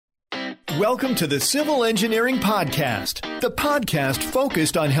Welcome to the Civil Engineering Podcast, the podcast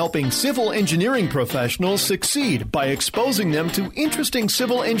focused on helping civil engineering professionals succeed by exposing them to interesting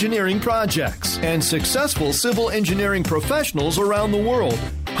civil engineering projects and successful civil engineering professionals around the world.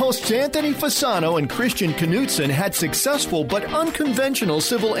 Hosts Anthony Fasano and Christian Knutson had successful but unconventional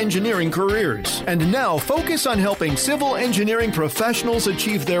civil engineering careers, and now focus on helping civil engineering professionals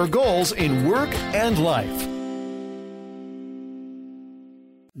achieve their goals in work and life.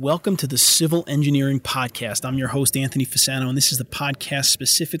 Welcome to the Civil Engineering Podcast. I'm your host, Anthony Fasano, and this is the podcast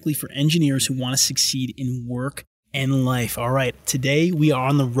specifically for engineers who want to succeed in work and life. All right, today we are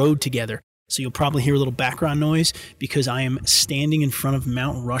on the road together, so you'll probably hear a little background noise because I am standing in front of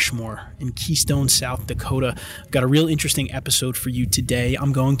Mount Rushmore in Keystone, South Dakota. I've got a real interesting episode for you today.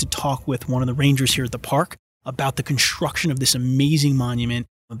 I'm going to talk with one of the rangers here at the park about the construction of this amazing monument,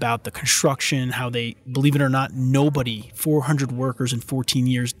 about the construction, how they, believe it or not, 400 workers in 14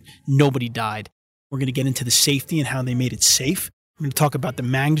 years, nobody died. We're going to get into the safety and how they made it safe. We're going to talk about the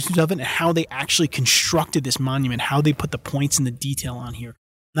magnitude of it and how they actually constructed this monument, how they put the points and the detail on here.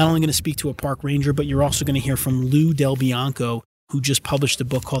 Not only going to speak to a park ranger, but you're also going to hear from Lou Del Bianco, who just published a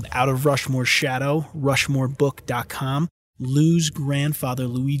book called Out of Rushmore's Shadow, rushmorebook.com. Lou's grandfather,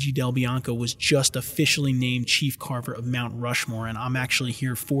 Luigi Del Bianco, was just officially named Chief Carver of Mount Rushmore, and I'm actually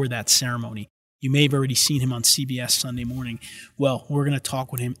here for that ceremony. You may have already seen him on CBS Sunday morning. Well, we're going to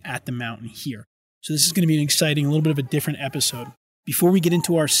talk with him at the mountain here. So this is going to be an exciting, a little bit of a different episode. Before we get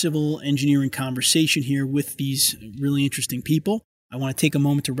into our civil engineering conversation here with these really interesting people, I want to take a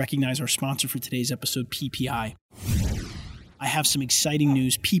moment to recognize our sponsor for today's episode, PPI. I have some exciting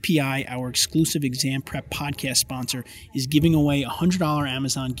news. PPI, our exclusive exam prep podcast sponsor, is giving away $100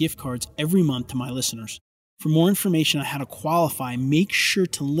 Amazon gift cards every month to my listeners. For more information on how to qualify, make sure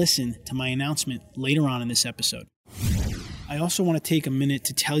to listen to my announcement later on in this episode. I also want to take a minute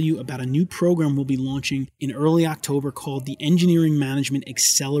to tell you about a new program we'll be launching in early October called the Engineering Management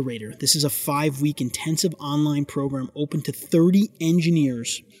Accelerator. This is a 5-week intensive online program open to 30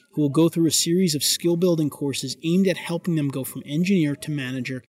 engineers who will go through a series of skill-building courses aimed at helping them go from engineer to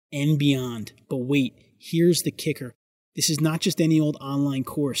manager and beyond. But wait, here's the kicker. This is not just any old online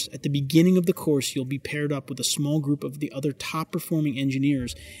course. At the beginning of the course, you'll be paired up with a small group of the other top-performing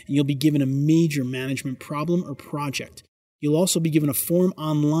engineers, and you'll be given a major management problem or project. You'll also be given a forum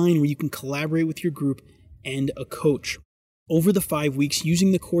online where you can collaborate with your group and a coach. Over the 5 weeks,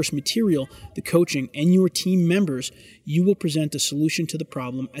 using the course material, the coaching, and your team members, you will present a solution to the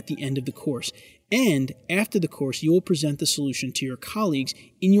problem at the end of the course. And after the course, you will present the solution to your colleagues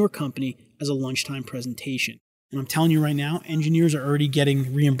in your company as a lunchtime presentation. And I'm telling you right now, engineers are already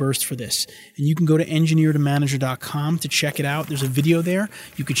getting reimbursed for this. And you can go to engineertomanager.com to check it out. There's a video there.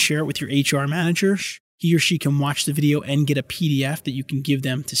 You could share it with your HR manager. He or she can watch the video and get a PDF that you can give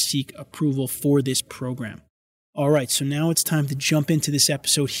them to seek approval for this program. All right, so now it's time to jump into this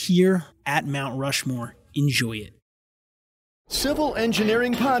episode here at Mount Rushmore. Enjoy it. Civil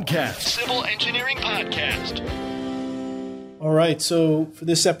Engineering Podcast. Civil Engineering Podcast. All right, so for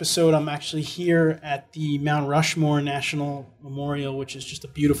this episode, I'm actually here at the Mount Rushmore National Memorial, which is just a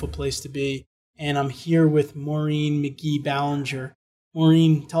beautiful place to be. And I'm here with Maureen McGee-Ballinger.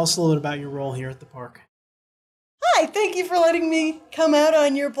 Maureen, tell us a little bit about your role here at the park. Hi, thank you for letting me come out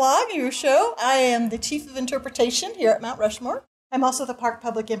on your blog, your show. I am the Chief of Interpretation here at Mount Rushmore. I'm also the Park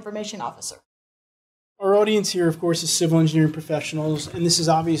Public Information Officer. Our audience here, of course, is civil engineering professionals, and this is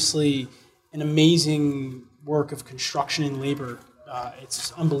obviously an amazing work of construction and labor.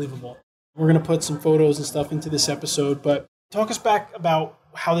 It's unbelievable. We're going to put some photos and stuff into this episode, but talk us back about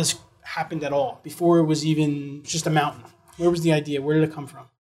how this happened at all, before it was even just a mountain. Where was the idea? Where did it come from?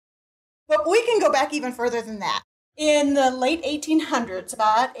 But we can go back even further than that. In the late 1800s,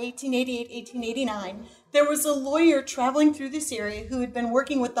 about 1888, 1889, there was a lawyer traveling through this area who had been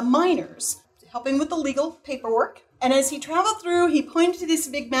working with the miners, helping with the legal paperwork. And as he traveled through, he pointed to this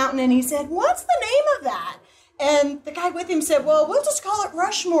big mountain and he said, "What's the name of that?" And the guy with him said, "Well, we'll just call it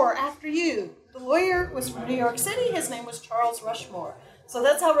Rushmore after you." The lawyer was from New York City. His name was Charles Rushmore. So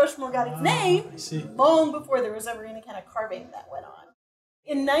that's how Rushmore got its name, long before there was ever any kind of carving that went on.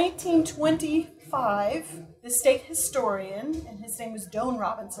 In 1925, the state historian, and his name was Doane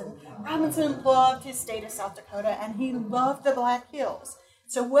Robinson loved his state of South Dakota, and he loved the Black Hills.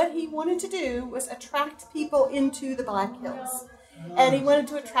 So what he wanted to do was attract people into the Black Hills. And he wanted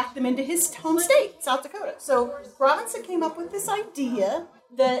to attract them into his home state, South Dakota. So Robinson came up with this idea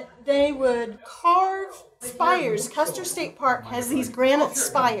that they would carve spires. Custer State Park has these granite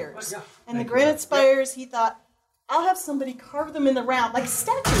spires. And the granite spires, he thought, I'll have somebody carve them in the round, like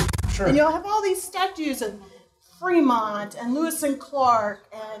statues. Sure. And you'll have all these statues and Fremont and Lewis and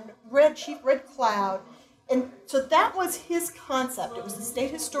Clark and Chief Red Cloud. And so that was his concept. It was the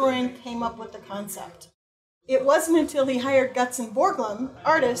state historian came up with the concept. It wasn't until he hired Gutzon Borglum,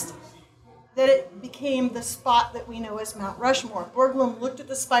 artist, that it became the spot that we know as Mount Rushmore. Borglum looked at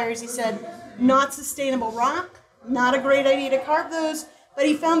the spires, he said, not sustainable rock, not a great idea to carve those, but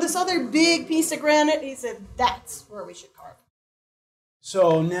he found this other big piece of granite, and he said, that's where we should carve.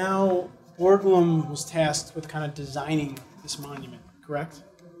 So now Borglum was tasked with kind of designing this monument, correct?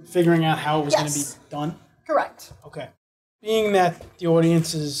 Figuring out how it was going to be done? Correct. Okay. Being that the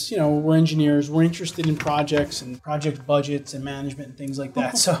audience is, we're engineers, we're interested in projects and project budgets and management and things like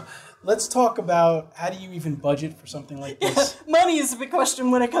that. So let's talk about how do you even budget for something like this? Money is a big question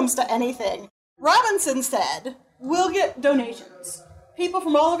when it comes to anything. Robinson said, we'll get donations. People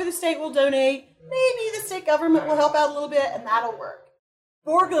from all over the state will donate. Maybe the state government will help out a little bit, and that'll work.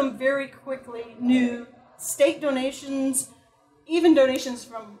 Borglum very quickly knew state donations, even donations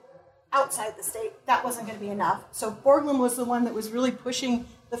from outside the state, that wasn't going to be enough. So Borglum was the one that was really pushing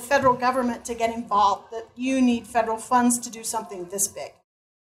the federal government to get involved, that you need federal funds to do something this big.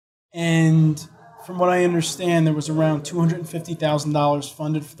 And from what I understand, there was around $250,000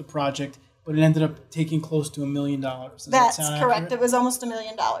 funded for the project, but it ended up taking close to $1 million. Does That's that sound correct. accurate? It was almost $1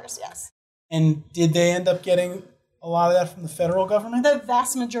 million, yes. And did they end up getting a lot of that from the federal government? The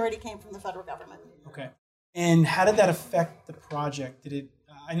vast majority came from the federal government. Okay. And how did that affect the project?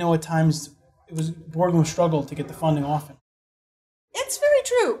 I know at times Borglum struggled to get the funding often. It's very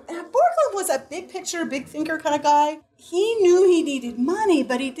true. Borglum was a big picture, big thinker kind of guy. He knew he needed money,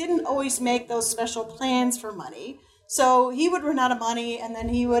 but he didn't always make those special plans for money. So he would run out of money, and then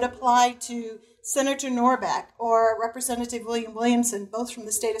he would apply to Senator Norbeck or Representative William Williamson, both from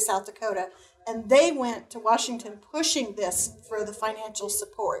the state of South Dakota, and they went to Washington pushing this for the financial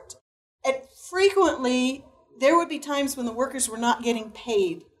support. And frequently, there would be times when the workers were not getting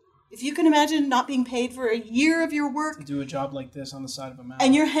paid. If you can imagine not being paid for a year of your work. To do a job like this on the side of a mountain.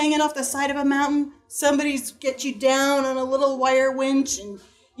 And you're hanging off the side of a mountain. Somebody's get you down on a little wire winch and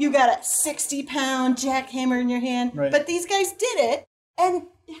you got a 60-pound jackhammer in your hand. Right. But these guys did it. And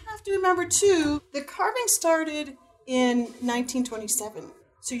you have to remember, too, the carving started in 1927.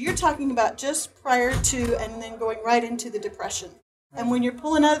 So you're talking about just prior to and then going right into the Depression. Right. And when you're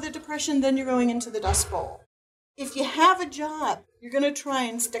pulling out of the Depression, then you're going into the Dust Bowl. If you have a job, you're going to try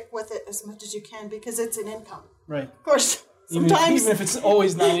and stick with it as much as you can because it's an income. Right. Of course, sometimes... Even if it's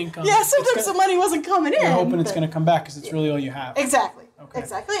always not income. Yeah, sometimes the money wasn't coming in. You're hoping it's going to come back because it's really all you have. Exactly. Okay.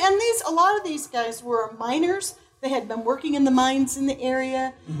 Exactly. And a lot of these guys were miners. They had been working in the mines in the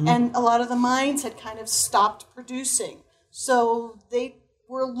area, and a lot of the mines had kind of stopped producing. So they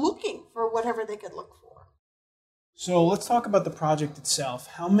were looking for whatever they could look for. So let's talk about the project itself.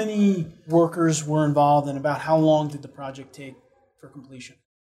 How many workers were involved and about how long did the project take for completion?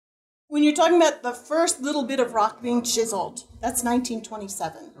 When you're talking about the first little bit of rock being chiseled, that's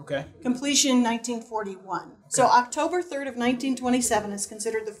 1927. Okay. Completion 1941. Okay. So October 3rd of 1927 is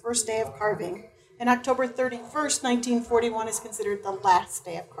considered the first day of carving, and October 31st, 1941 is considered the last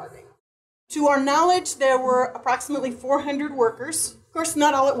day of carving. To our knowledge, there were approximately 400 workers. Of course,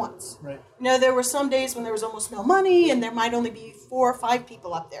 not all at once. Right. There were some days when there was almost no money, and there might only be 4 or 5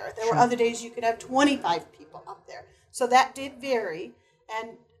 people up there. There were other days you could have 25 people up there. So that did vary,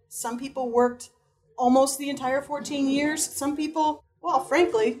 and some people worked almost the entire 14 years. Some people, well,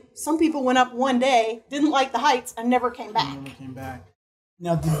 frankly, some people went up one day, didn't like the heights, and never came back.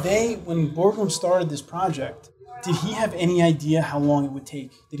 Now, when Borglum started this project, did he have any idea how long it would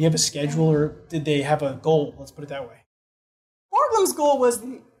take? Did he have a schedule, or did they have a goal? Let's put it that way. Borglum's goal was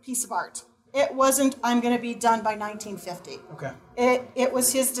the piece of art. It wasn't, I'm going to be done by 1950. Okay. It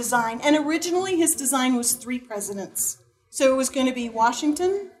was his design. And originally his design was 3 presidents. So it was going to be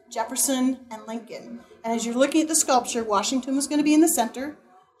Washington, Jefferson, and Lincoln. And as you're looking at the sculpture, Washington was going to be in the center,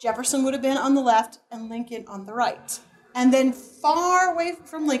 Jefferson would have been on the left, and Lincoln on the right. And then far away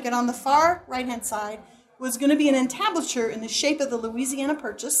from Lincoln, on the far right-hand side, was going to be an entablature in the shape of the Louisiana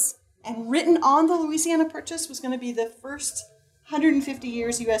Purchase. And written on the Louisiana Purchase was going to be the first 150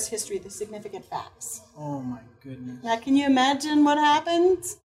 years U.S. history, the significant facts. Oh, my goodness. Now, can you imagine what happened?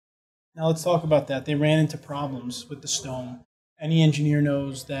 Now, let's talk about that. They ran into problems with the stone. Any engineer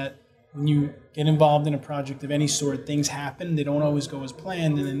knows that when you get involved in a project of any sort, things happen. They don't always go as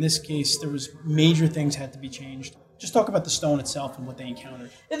planned. And in this case, there was major things had to be changed. Just talk about the stone itself and what they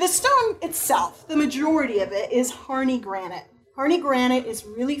encountered. The stone itself, the majority of it is Harney granite. Harney granite is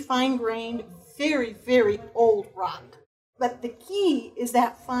really fine-grained, very, very old rock. But the key is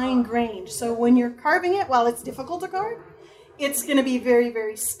that fine-grained. So when you're carving it, while it's difficult to carve, it's going to be very,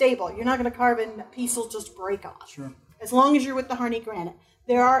 very stable. You're not going to carve it and a piece will just break off. Sure. As long as you're with the Harney granite.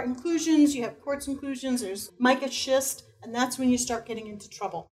 There are inclusions. You have quartz inclusions. There's mica schist, and that's when you start getting into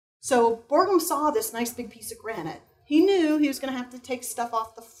trouble. So Borglum saw this nice big piece of granite. He knew he was going to have to take stuff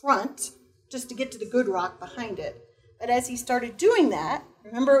off the front just to get to the good rock behind it. But as he started doing that,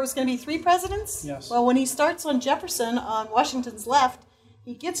 remember it was going to be 3 presidents? Yes. Well, when he starts on Jefferson, on Washington's left,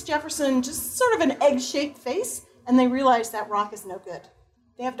 he gets Jefferson just sort of an egg-shaped face, and they realize that rock is no good.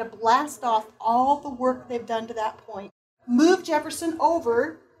 They have to blast off all the work they've done to that point, move Jefferson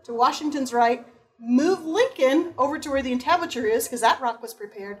over to Washington's right, move Lincoln over to where the entablature is, because that rock was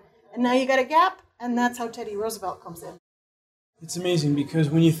prepared, and now you got a gap, and that's how Teddy Roosevelt comes in. It's amazing because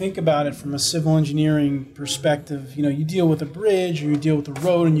when you think about it from a civil engineering perspective, you deal with a bridge or you deal with a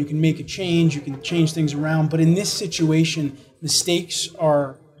road and you can make a change, you can change things around. But in this situation, mistakes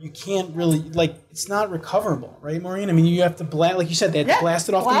you can't really, it's not recoverable, right, Maureen? I mean, you have to blast, like you said, they had to blast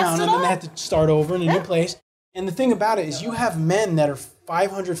it off the mountain and then they had to start over in a new place. And the thing about it is you have men that are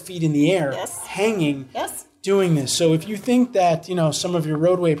 500 feet in the air hanging doing this. So if you think that, some of your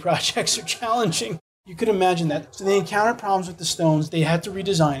roadway projects are challenging, you could imagine that. So they encountered problems with the stones. They had to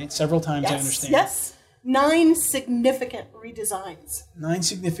redesign it several times, I understand. Yes. 9 significant redesigns. 9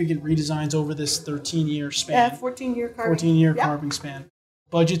 significant redesigns over this 13-year span. 14-year carving. 14-year carving span.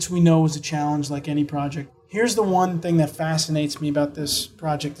 Budgets we know is a challenge like any project. Here's the one thing that fascinates me about this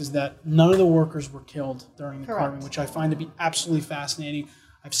project is that none of the workers were killed during the carving, which I find to be absolutely fascinating.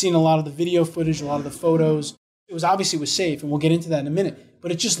 I've seen a lot of the video footage, a lot of the photos. It was safe, and we'll get into that in a minute.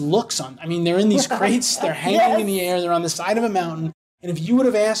 But it just looks they're in these crates, they're hanging in the air, they're on the side of a mountain. And if you would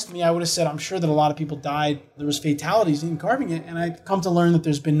have asked me, I would have said, I'm sure that a lot of people died. There was fatalities in carving it, and I've come to learn that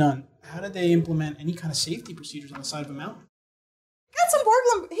there's been none. How did they implement any kind of safety procedures on the side of a mountain? Gutzon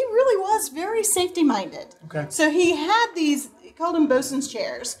Borglum, he really was very safety-minded. Okay. So he had he called them bosun's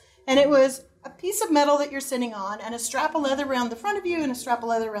chairs, and it was a piece of metal that you're sitting on and a strap of leather around the front of you and a strap of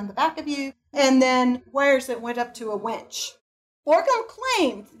leather around the back of you, and then wires that went up to a winch. Borglum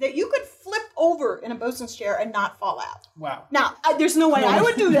claimed that you could flip over in a bosun's chair and not fall out. Wow. Now, there's no way I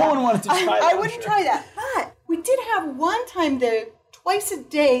would do that. No one wanted to try that. I wouldn't try that. But we did have one time, though, twice a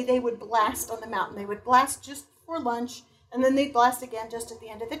day they would blast on the mountain. They would blast just before lunch, and then they'd blast again just at the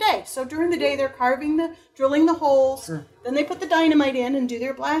end of the day. So during the day, they're drilling the holes. Sure. Then they put the dynamite in and do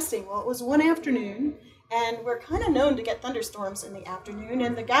their blasting. Well, it was one afternoon, and we're kind of known to get thunderstorms in the afternoon,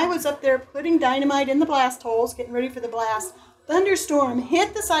 and the guy was up there putting dynamite in the blast holes, getting ready for the blast. Thunderstorm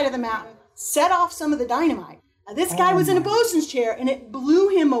hit the side of the mountain, set off some of the dynamite. Now, this guy was in a bosun's chair, and it blew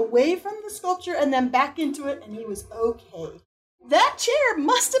him away from the sculpture and then back into it, and he was okay. That chair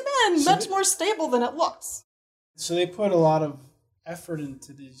must have been much more stable than it looks. So they put a lot of effort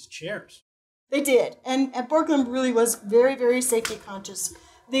into these chairs. They did, and Borglum really was very, very safety conscious.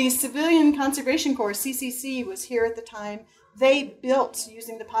 The Civilian Conservation Corps, CCC, was here at the time. They built,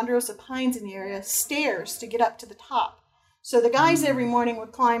 using the ponderosa pines in the area, stairs to get up to the top. So the guys every morning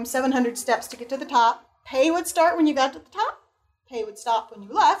would climb 700 steps to get to the top. Pay would start when you got to the top. Pay would stop when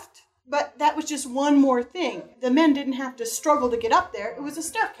you left. But that was just one more thing. The men didn't have to struggle to get up there. It was a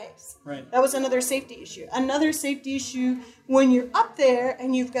staircase. Right. That was another safety issue. Another safety issue, when you're up there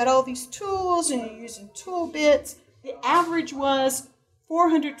and you've got all these tools and you're using tool bits, the average was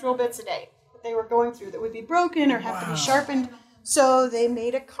 400 drill bits a day that they were going through that would be broken or have to be sharpened. So they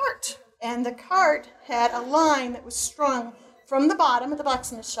made a cart. And the cart had a line that was strung from the bottom of the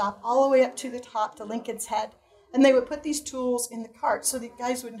blacksmith shop all the way up to the top to Lincoln's head. And they would put these tools in the cart so the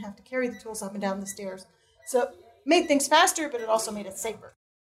guys wouldn't have to carry the tools up and down the stairs. So it made things faster, but it also made it safer.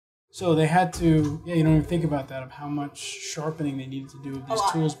 So they had to, you don't even think about that, of how much sharpening they needed to do with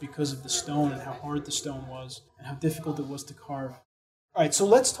these tools because of the stone and how hard the stone was and how difficult it was to carve. All right, so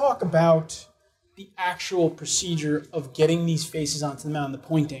let's talk about the actual procedure of getting these faces onto the mountain, the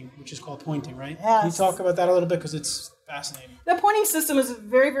pointing, which is called pointing, right? Yes. Can you talk about that a little bit? Because it's fascinating. The pointing system is a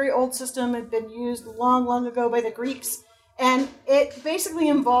very, very old system. It had been used long, long ago by the Greeks. And it basically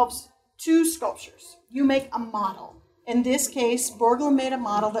involves 2 sculptures. You make a model. In this case, Borglum made a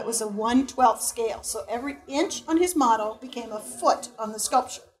model that was a 1/12 scale. So every inch on his model became a foot on the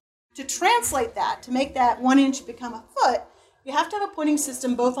sculpture. To translate that, to make that 1 inch become a foot, you have to have a pointing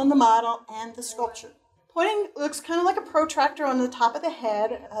system both on the model and the sculpture. Pointing looks kind of like a protractor on the top of the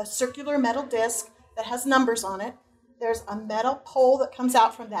head, a circular metal disc that has numbers on it. There's a metal pole that comes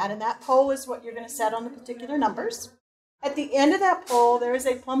out from that, and that pole is what you're going to set on the particular numbers. At the end of that pole, there is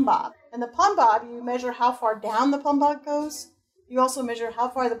a plumb bob. And the plumb bob, you measure how far down the plumb bob goes. You also measure how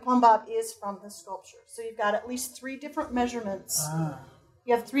far the plumb bob is from the sculpture. So you've got at least 3 different measurements.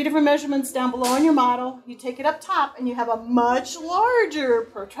 You have 3 different measurements down below on your model. You take it up top, and you have a much larger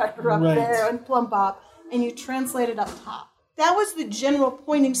protractor up there and plumb bob, and you translate it up top. That was the general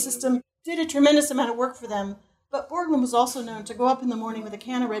pointing system. Did a tremendous amount of work for them, but Borglum was also known to go up in the morning with a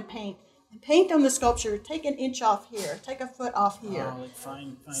can of red paint and paint on the sculpture, take an inch off here, take a foot off here. Oh, like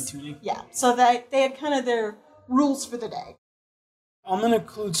fine tuning? Yeah, so that they had kind of their rules for the day. I'm going to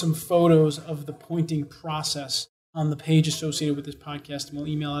include some photos of the pointing process on the page associated with this podcast, and we'll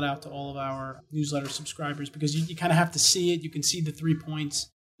email it out to all of our newsletter subscribers because you kind of have to see it. You can see the 3 points.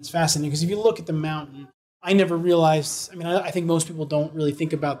 It's fascinating because if you look at the mountain, I never realized, I think most people don't really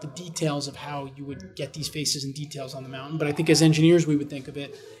think about the details of how you would get these faces and details on the mountain, but I think as engineers we would think of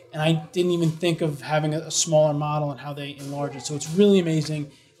it, and I didn't even think of having a smaller model and how they enlarge it. So it's really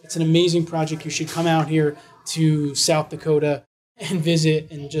amazing. It's an amazing project. You should come out here to South Dakota and visit,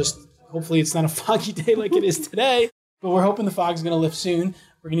 and just hopefully it's not a foggy day like it is today, but we're hoping the fog's going to lift soon.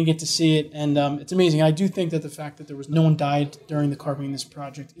 We're going to get to see it, and it's amazing. I do think that the fact that no one died during the carving of this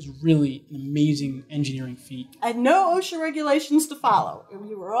project is really an amazing engineering feat. And no OSHA regulations to follow.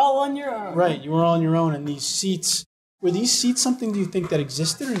 You were all on your own. Right, you were all on your own, and these seats, were these seats something, do you think, that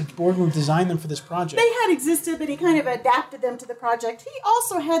existed, or did Borglum design them for this project? They had existed, but he kind of adapted them to the project. He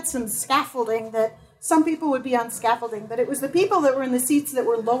also had some scaffolding that some people would be on scaffolding, but it was the people that were in the seats that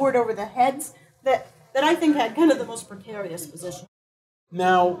were lowered over the heads that I think had kind of the most precarious position.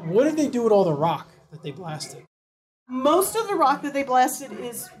 Now, what did they do with all the rock that they blasted? Most of the rock that they blasted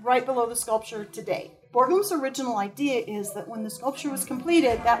is right below the sculpture today. Borglum's original idea is that when the sculpture was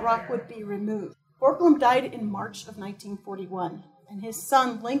completed, that rock would be removed. Borglum died in March of 1941, and his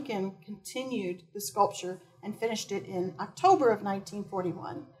son Lincoln continued the sculpture and finished it in October of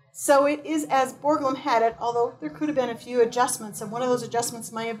 1941. So it is as Borglum had it, although there could have been a few adjustments, and one of those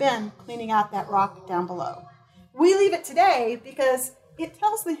adjustments might have been cleaning out that rock down below. We leave it today because it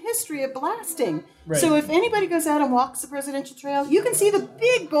tells the history of blasting. Right. So if anybody goes out and walks the Presidential Trail, you can see the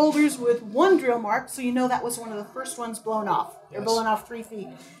big boulders with one drill mark, so you know that was one of the first ones blown off. They're blown off 3 feet.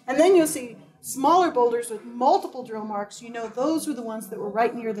 And then you'll see smaller boulders with multiple drill marks. You know those were the ones that were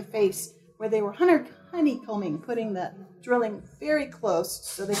right near the face, where they were honeycombing, putting the drilling very close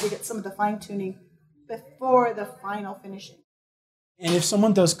so they could get some of the fine-tuning before the final finishing. And if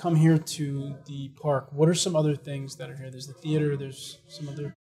someone does come here to the park, what are some other things that are here? There's the theater, there's some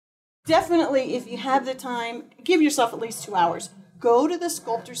other... Definitely, if you have the time, give yourself at least 2 hours. Go to the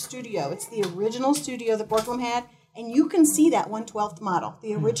sculptor studio. It's the original studio that Borglum had, and you can see that 1/12 model.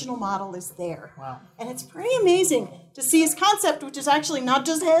 The original model is there. Wow. And it's pretty amazing to see his concept, which is actually not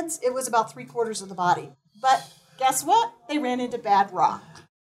just heads, it was about 3/4 of the body. But guess what? They ran into bad rock.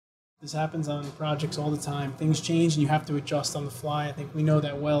 This happens on projects all the time. Things change and you have to adjust on the fly. I think we know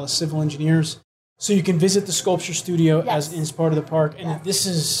that well as civil engineers. So you can visit the sculpture studio as part of the park. And this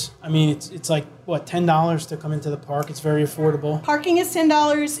is, it's like, what, $10 to come into the park? It's very affordable. Parking is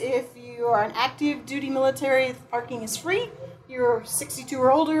 $10. If you are an active duty military, parking is free. You're 62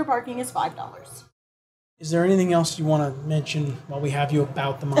 or older, parking is $5. Is there anything else you want to mention while we have you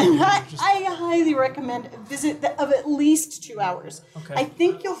about the monument? I highly recommend a visit of at least 2 hours. Okay. I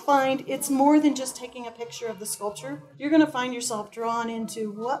think you'll find it's more than just taking a picture of the sculpture. You're going to find yourself drawn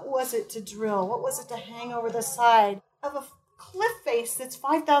into what was it to drill, what was it to hang over the side of a cliff face that's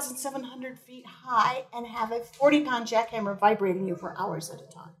 5,700 feet high and have a 40-pound jackhammer vibrating you for hours at a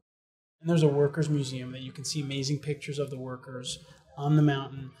time. And there's a workers' museum that you can see amazing pictures of the workers on the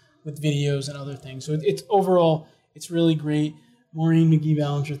mountain, with videos and other things. So it's overall, it's really great. Maureen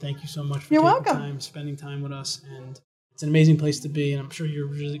McGee-Ballinger, thank you so much for spending time with us. And it's an amazing place to be, and I'm sure you're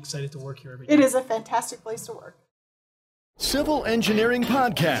really excited to work here every day. It is a fantastic place to work. Civil Engineering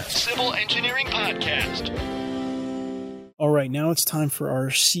Podcast. Civil Engineering Podcast. All right, now it's time for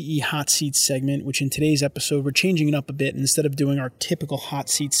our CE Hot Seat segment, which in today's episode, we're changing it up a bit. Instead of doing our typical Hot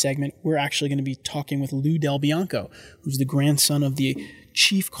Seat segment, we're actually going to be talking with Lou Del Bianco, who's the grandson of the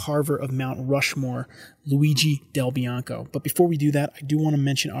chief carver of Mount Rushmore, Luigi Del Bianco. But before we do that, I do want to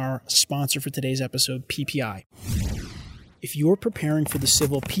mention our sponsor for today's episode, PPI. If you're preparing for the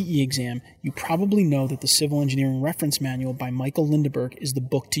civil PE exam, you probably know that the Civil Engineering Reference Manual by Michael Lindeberg is the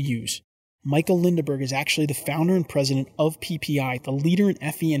book to use. Michael Lindeberg is actually the founder and president of PPI, the leader in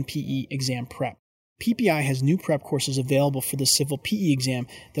FE and PE exam prep. PPI has new prep courses available for the civil PE exam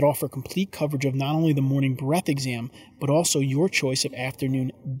that offer complete coverage of not only the morning breath exam, but also your choice of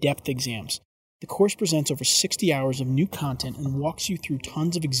afternoon depth exams. The course presents over 60 hours of new content and walks you through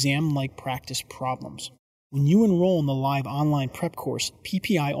tons of exam-like practice problems. When you enroll in the live online prep course,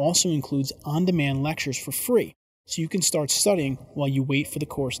 PPI also includes on-demand lectures for free, so you can start studying while you wait for the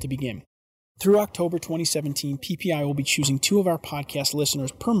course to begin. Through October 2017, PPI will be choosing 2 of our podcast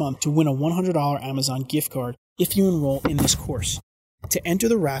listeners per month to win a $100 Amazon gift card if you enroll in this course. To enter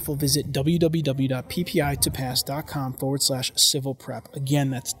the raffle, visit www.ppitopass.com/civil prep. Again,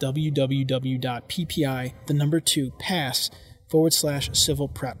 that's www.ppi2pass/civil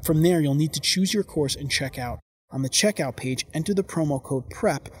prep. From there, you'll need to choose your course and check out. On the checkout page, enter the promo code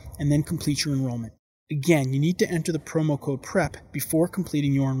PREP and then complete your enrollment. Again, you need to enter the promo code PREP before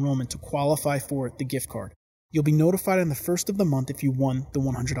completing your enrollment to qualify for the gift card. You'll be notified on the first of the month if you won the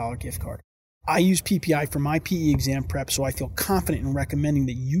 $100 gift card. I use PPI for my PE exam prep, so I feel confident in recommending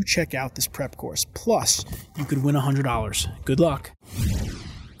that you check out this prep course. Plus, you could win $100. Good luck.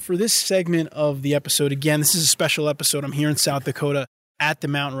 For this segment of the episode, again, this is a special episode. I'm here in South Dakota at the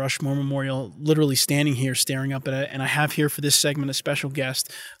Mount Rushmore Memorial, literally standing here staring up at it. And I have here for this segment a special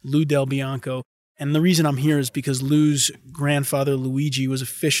guest, Lou Del Bianco. And the reason I'm here is because Lou's grandfather, Luigi, was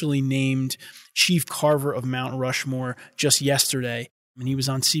officially named Chief Carver of Mount Rushmore just yesterday. And he was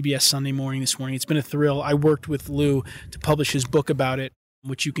on CBS Sunday Morning this morning. It's been a thrill. I worked with Lou to publish his book about it,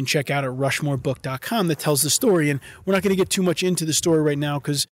 which you can check out at rushmorebook.com, that tells the story. And we're not going to get too much into the story right now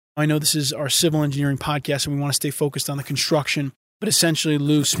because I know this is our civil engineering podcast and we want to stay focused on the construction. But essentially,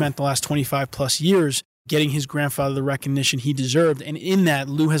 Lou spent the last 25 plus years getting his grandfather the recognition he deserved. And in that,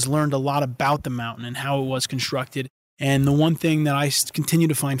 Lou has learned a lot about the mountain and how it was constructed. And the one thing that I continue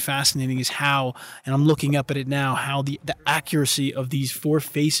to find fascinating is how, and I'm looking up at it now, how the accuracy of these 4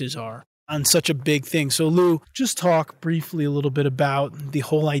 faces are on such a big thing. So Lou, just talk briefly a little bit about the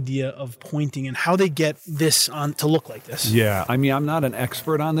whole idea of pointing and how they get this on to look like this. Yeah, I mean, I'm not an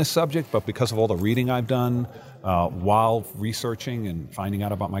expert on this subject, but because of all the reading I've done while researching and finding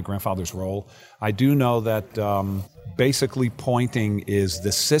out about my grandfather's role, I do know that basically pointing is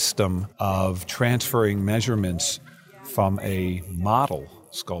the system of transferring measurements from a model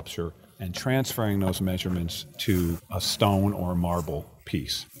sculpture and transferring those measurements to a stone or a marble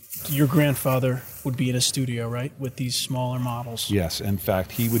piece. Your grandfather would be in a studio, right, with these smaller models? Yes. In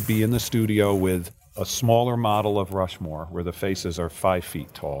fact, he would be in the studio with a smaller model of Rushmore where the faces are 5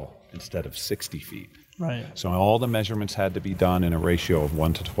 feet tall instead of 60 feet. Right. So all the measurements had to be done in a ratio of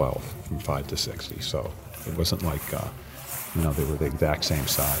 1 to 12, from 5 to 60. So it wasn't like, they were the exact same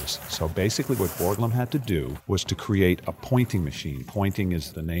size. So basically what Borglum had to do was to create a pointing machine. Pointing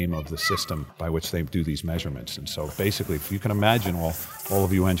is the name of the system by which they do these measurements. And so basically, if you can imagine, all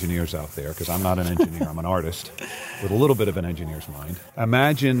of you engineers out there, because I'm not an engineer, I'm an artist with a little bit of an engineer's mind.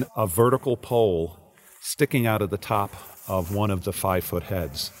 Imagine a vertical pole sticking out of the top of one of the 5-foot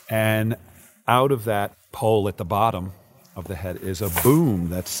heads. And out of that pole at the bottom of the head is a boom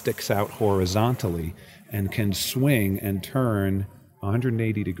that sticks out horizontally and can swing and turn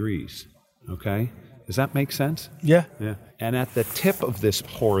 180 degrees. Okay? Does that make sense? Yeah. Yeah. And at the tip of this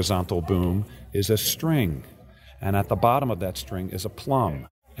horizontal boom is a string. And at the bottom of that string is a plumb.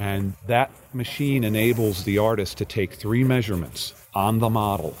 And that machine enables the artist to take 3 measurements on the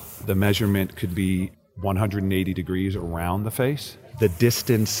model. The measurement could be 180 degrees around the face. The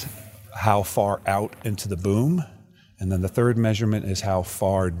distance, how far out into the boom. And then the third measurement is how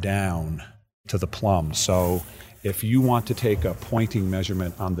far down to the plumb. So if you want to take a pointing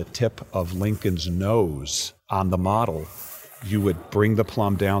measurement on the tip of Lincoln's nose on the model, you would bring the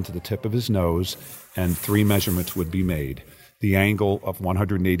plumb down to the tip of his nose and 3 measurements would be made. The angle of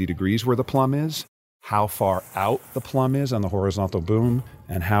 180 degrees where the plumb is, how far out the plumb is on the horizontal boom,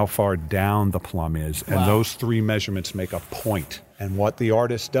 and how far down the plumb is. And those 3 measurements make a point. And what the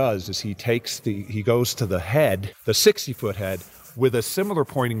artist does is he goes to the head, the 60-foot head, with a similar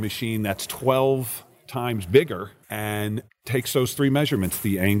pointing machine that's 12 times bigger, and takes those 3 measurements,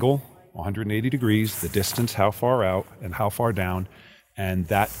 the angle, 180 degrees, the distance, how far out, and how far down, and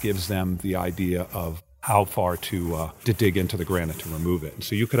that gives them the idea of how far to dig into the granite to remove it. And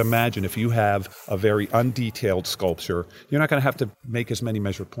so you could imagine if you have a very undetailed sculpture, you're not going to have to make as many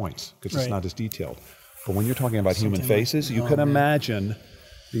measured points because it's not as detailed. But when you're talking about human faces, you can imagine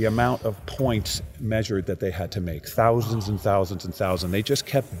the amount of points measured that they had to make, thousands and thousands and thousands. They just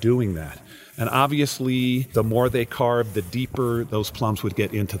kept doing that. And obviously, the more they carved, the deeper those plumbs would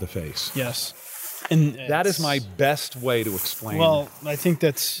get into the face. Yes. And that is my best way to explain. Well, I think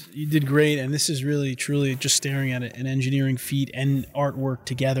you did great. And this is really, truly just staring at it, an engineering feat and artwork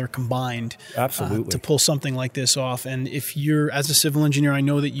together combined. Absolutely. To pull something like this off. And if you're, as a civil engineer, I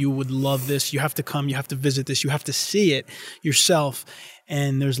know that you would love this. You have to come, you have to visit this, you have to see it yourself.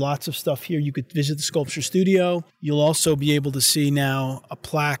 And there's lots of stuff here. You could visit the sculpture studio. You'll also be able to see now a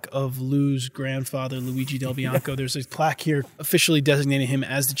plaque of Lou's grandfather, Luigi Del Bianco. There's a plaque here officially designating him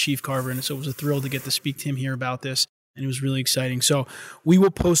as the chief carver. And so it was a thrill to get to speak to him here about this. And it was really exciting. So we will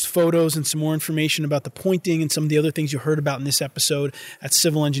post photos and some more information about the pointing and some of the other things you heard about in this episode at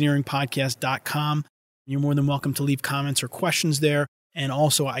civilengineeringpodcast.com. You're more than welcome to leave comments or questions there. And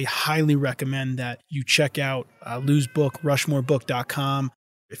also, I highly recommend that you check out Lou's book, rushmorebook.com.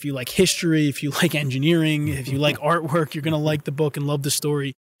 If you like history, if you like engineering, if you like artwork, you're going to like the book and love the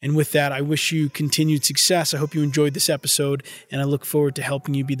story. And with that, I wish you continued success. I hope you enjoyed this episode, and I look forward to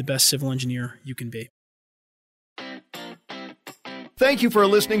helping you be the best civil engineer you can be. Thank you for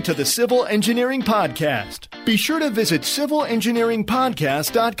listening to the Civil Engineering Podcast. Be sure to visit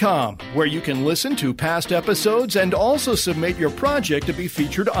civilengineeringpodcast.com, where you can listen to past episodes and also submit your project to be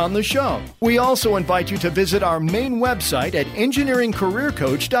featured on the show. We also invite you to visit our main website at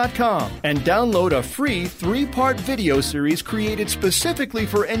engineeringcareercoach.com and download a free 3-part video series created specifically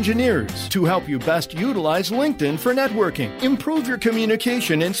for engineers to help you best utilize LinkedIn for networking, improve your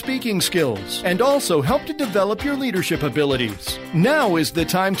communication and speaking skills, and also help to develop your leadership abilities. Now is the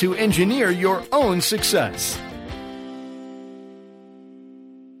time to engineer your own success.